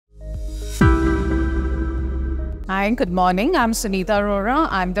Hi, good morning. I'm Sunita Arora.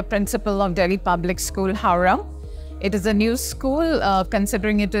 I'm the principal of Delhi Public School, Howrah. It is a new school,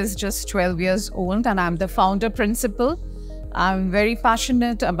 considering it is just 12 years old, and I'm the founder principal. I'm very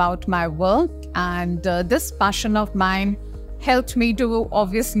passionate about my work, and this passion of mine helped me to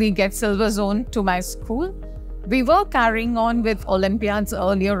obviously get SilverZone to my school. We were carrying on with Olympiads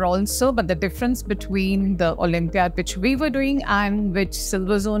earlier also, but the difference between the Olympiad which we were doing and which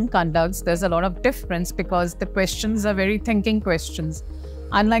SilverZone conducts, there's a lot of difference because the questions are very thinking questions.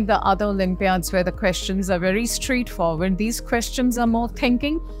 Unlike the other Olympiads where the questions are very straightforward, these questions are more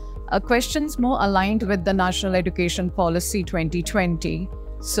thinking, questions more aligned with the National Education Policy 2020.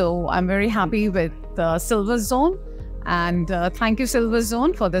 So I'm very happy with SilverZone. And thank you,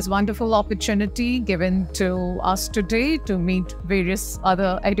 SilverZone, for this wonderful opportunity given to us today to meet various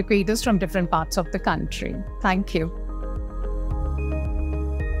other educators from different parts of the country. Thank you.